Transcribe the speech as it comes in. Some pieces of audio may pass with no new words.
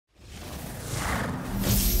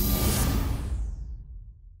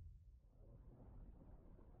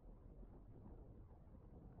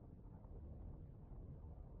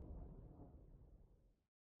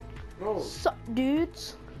Sup,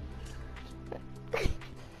 dudes?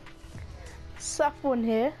 Saffron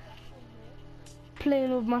here,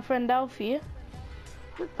 playing with my friend Alfie.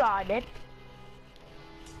 Started.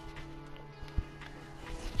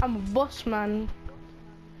 I'm a boss man,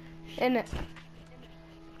 innit?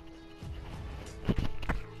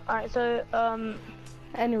 Alright, so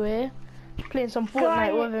Anyway, playing some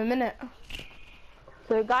Fortnite with him, innit?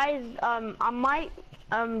 So guys, I might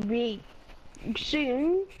be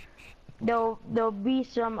soon. There'll be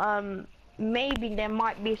some maybe there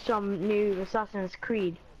might be some new Assassin's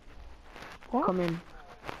Creed coming.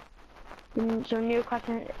 Some new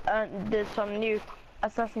there's some new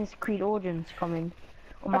Assassin's Creed Origins coming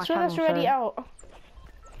on my I swear channel. that's already out.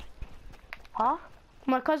 Huh?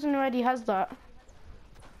 My cousin already has that.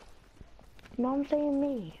 No, I'm saying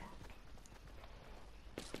me.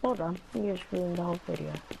 Hold on, you just ruined the whole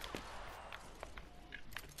video.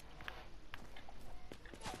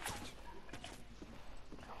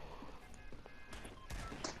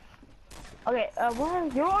 Okay, well,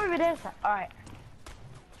 you're over there, sir. Alright.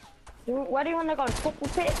 Where do you want to go? Football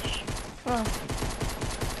pitch? Oh.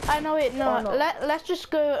 I know it, no. Let's just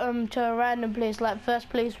go to a random place, like first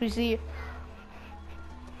place we see.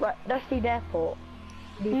 Right, that's the airport.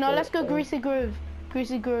 No, let's go Greasy Grove.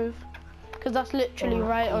 Greasy Grove. Because that's literally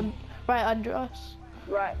right under us.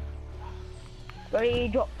 Right. Ready,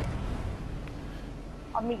 drop.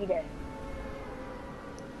 I'll meet you there.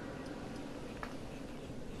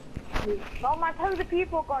 Oh my, tons of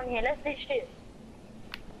people going here. Let's ditch this.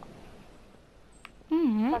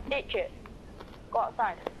 Let's ditch it. Go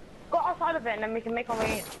outside. Go outside of it and then we can make our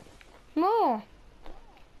way in. No.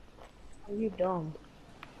 Are you dumb?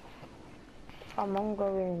 I'm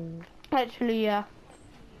going. Actually, yeah.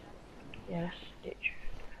 Yeah, let's ditch.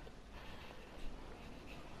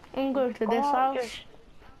 I'm going to this house.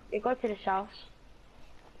 You go to this house.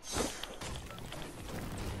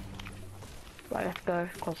 Right, let's go,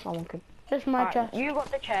 cause someone could. It's my chest. You got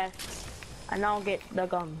the chest, and I'll get the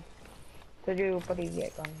gun. Cause you'll probably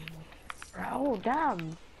get gun. Right, oh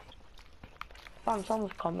damn!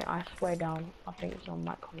 Someone's coming. I swear down. I think someone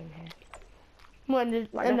might come in here. What,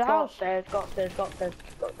 in the house? house? Go upstairs.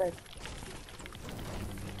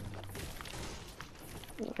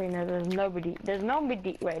 Okay, no, there's nobody.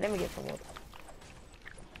 Wait, let me get some water.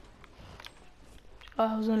 Oh,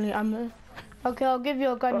 I was only ammo. Okay, I'll give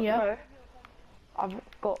you a gun, yeah? No. I've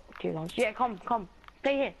got 2 guns. Yeah, come.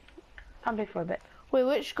 Stay here. Come here for a bit. Wait,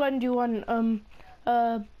 which gun do you want?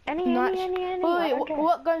 Any. Wait,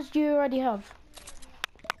 what guns do you already have?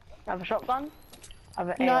 I have a shotgun. I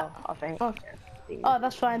have an AR, I think. Oh,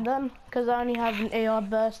 that's fine then, because I only have an AR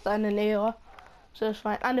burst and an AR, so it's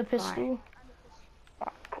fine, and a pistol.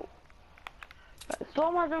 Right, cool. But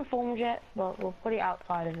storm hasn't formed yet, but we'll put it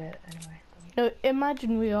outside of it anyway. No,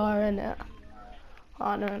 imagine we are in it.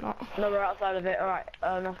 Oh, no, not. No, we're outside of it. Alright,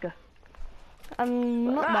 let's go.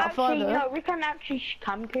 I'm not that far though. No, we can actually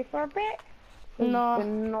camp here for a bit. No,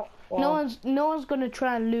 no one's gonna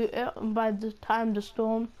try and loot it by the time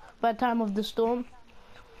of the storm.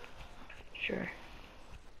 Sure.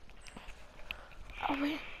 Oh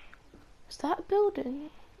wait, is that a building?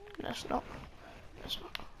 That's not.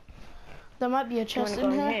 There might be a chest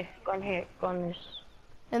in here. Go in this.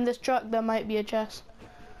 In this truck, there might be a chest.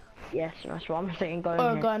 Yes, that's what I'm saying. Go in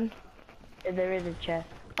or here. A gun. Yeah, there is a chest.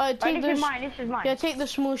 Alright, take this is mine. This is mine. Yeah, take the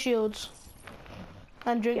small shields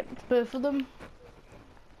and drink both of them.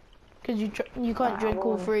 Cause you can't drink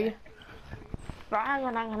all 3. Right, hang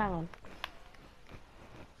on.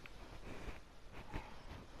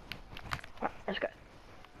 Right, let's go.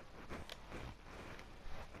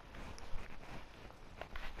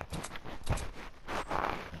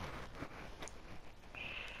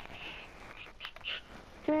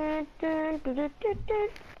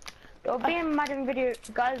 There'll be a modding video,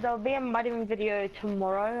 guys. There'll be a modding video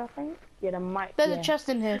tomorrow, I think. Yeah, there might. There's a chest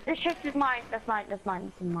in here. This chest is mine. That's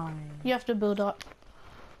mine. You have to build up.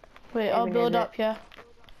 Wait, I'll build up here.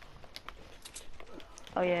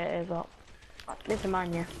 Oh yeah, it is up. This is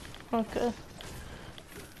mine, yeah. Okay.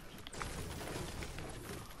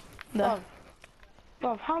 There.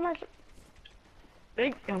 Bro, how much?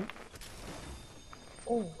 Big.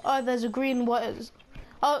 Oh, there's a green. What is?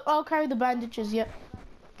 I'll carry the bandages. Yeah.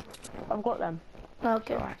 I've got them.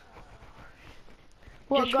 Okay. Right.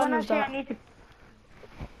 What just gun is that? I need to.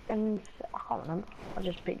 And I can't remember. I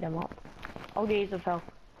just picked them up. Oh, these have fell.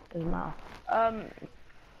 Doesn't matter.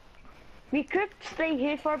 We could stay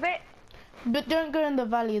here for a bit. But don't go in the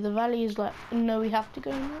valley. The valley is like no. We have to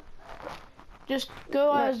go in it. Just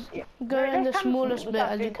go in the smallest bit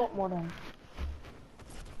as you got more than.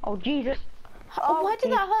 Oh Jesus! Why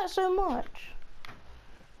did that hurt so much?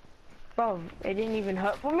 Bro, it didn't even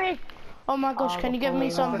hurt for me. Oh my gosh, can you give me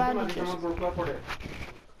some man. bandages?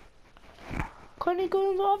 Can you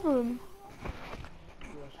go in the other room?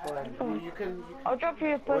 I'll drop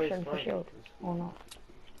you a potion for shield. Or not.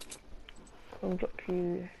 I'll drop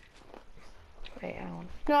you... Wait, hang on.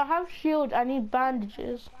 No, I have shield, I need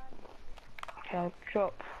bandages. Okay, I'll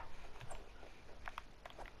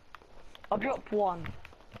drop one.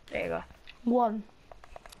 There you go. One.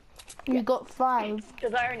 You got 5.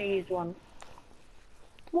 Because I only used one.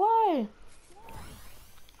 Why?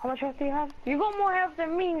 How much health do you have? You got more health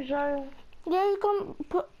than me, so... Yeah, you can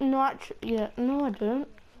put... No, actually, yeah, no I don't.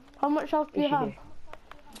 How much health do you have?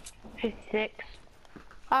 56.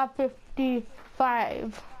 I have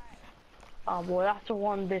 55. Oh boy, that's a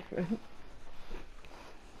 1 difference.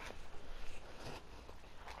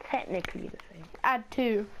 Technically the same. Add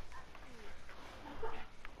 2.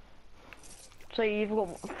 So you've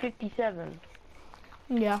got 57.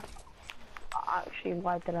 Yeah. Actually,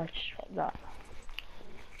 why did I shot that?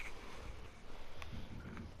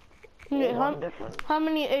 Wait, how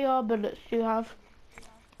many AR bullets do you have?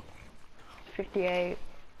 58.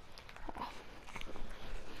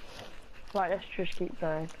 Right, let's just keep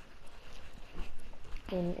going.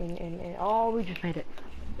 In. Oh, we just made it.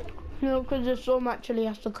 No, because the storm actually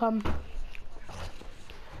has to come.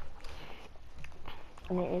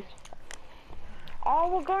 And it is. Oh,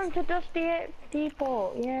 we're going to Dusty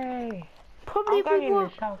Depot. Yay. Probably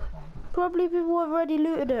people have already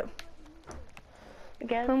looted it.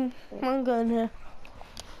 Again? I'm going here.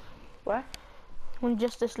 Where? In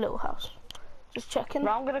just this little house. Just checking.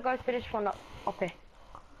 No, I'm gonna go finish one up. Okay.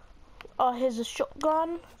 Oh, here's a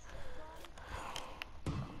shotgun.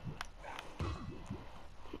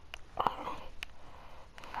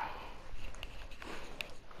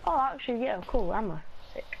 Oh, actually, yeah, cool, ammo.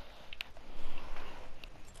 Sick.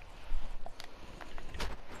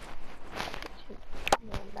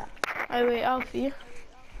 Oh wait, Alfie.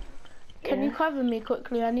 Can you cover me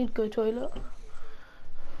quickly? I need to go toilet.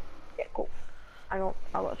 Yeah, cool. I got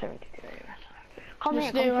 72 anyway. Come Just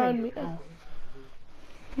here, stay come around here.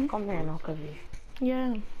 me. Come here and I'll cover you.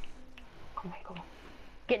 Yeah. Come on.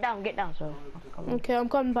 Get down, so. Okay, I'm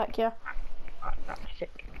coming back, yeah. Alright,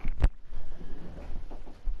 sick.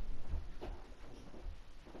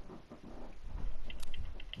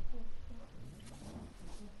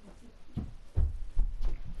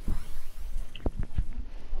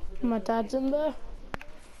 My dad's in there.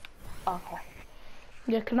 Okay.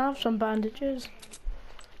 Yeah, can I have some bandages?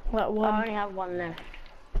 Like one. I only have 1 left.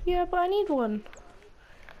 Yeah, but I need one.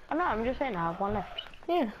 Oh no, I'm just saying I have 1 left.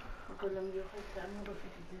 Yeah.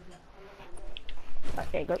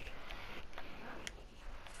 Okay, good.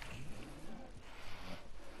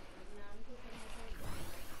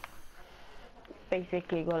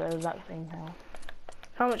 Basically got the exact same health.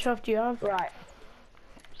 How much health do you have? Right.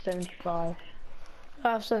 75.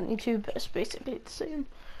 I have 72, but it's basically the same.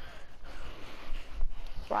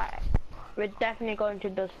 Right. We're definitely going to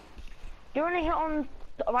this. Do you want to hit on...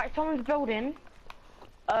 Right, someone's building.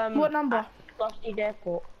 What number? Dusty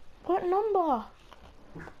Airport. What number?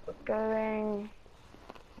 We're going...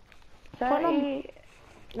 30... What number?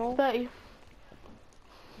 No. 30.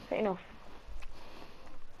 Enough.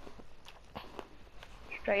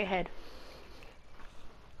 Straight ahead.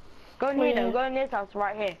 Go in here though, go in this house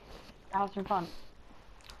right here. The house in front.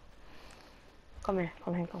 Come here.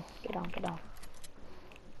 Get down.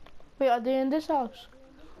 Wait, are they in this house?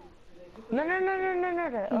 No,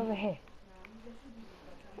 they're over here.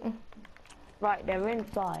 Right, they're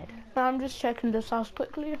inside. No, I'm just checking this house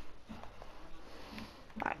quickly.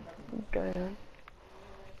 Right, go on.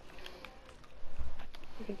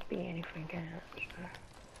 It could be anything, can it?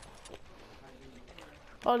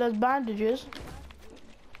 Oh, there's bandages.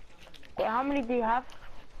 Wait, how many do you have?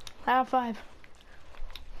 I have 5.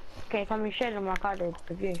 Okay, can we share them like I did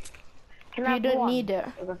with you? Can I You have don't one? need it.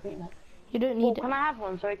 You don't need it. Can I have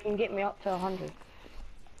one so it can get me up to 100?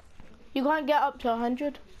 You can't get up to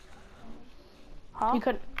 100. Huh?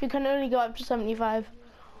 You can only go up to 75.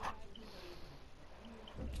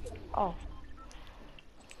 Oh.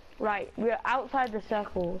 Right, we're outside the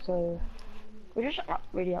circle, so we're just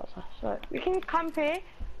really outside. So we can camp here.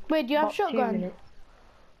 Wait, do you have shotgun?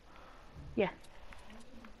 Yeah.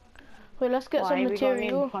 Wait, let's get some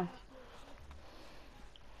material.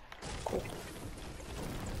 Cool.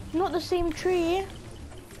 Not the same tree.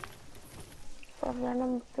 Then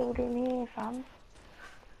I'm building here, fam.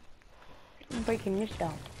 I'm breaking this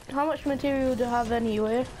down. How much material do you have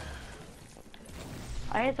anyway?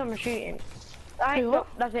 I hear someone shooting. What?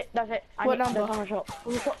 That's it. What number?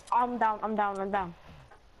 I'm down.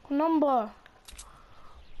 Number.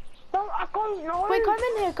 No, I can't, no. Wait, come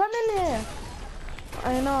in here, come in here.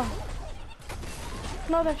 I know.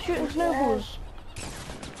 No, they're shooting snowballs.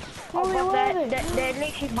 No, Oh, where but are they? they're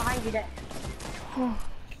literally behind you there.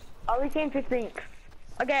 Oh, we came 15th.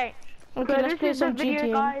 Okay. Okay, So let's this play is the some video,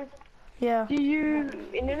 GTA. guys. Yeah. See you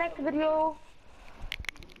in the next video.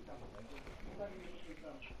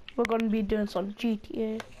 We're gonna be doing some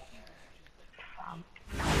GTA.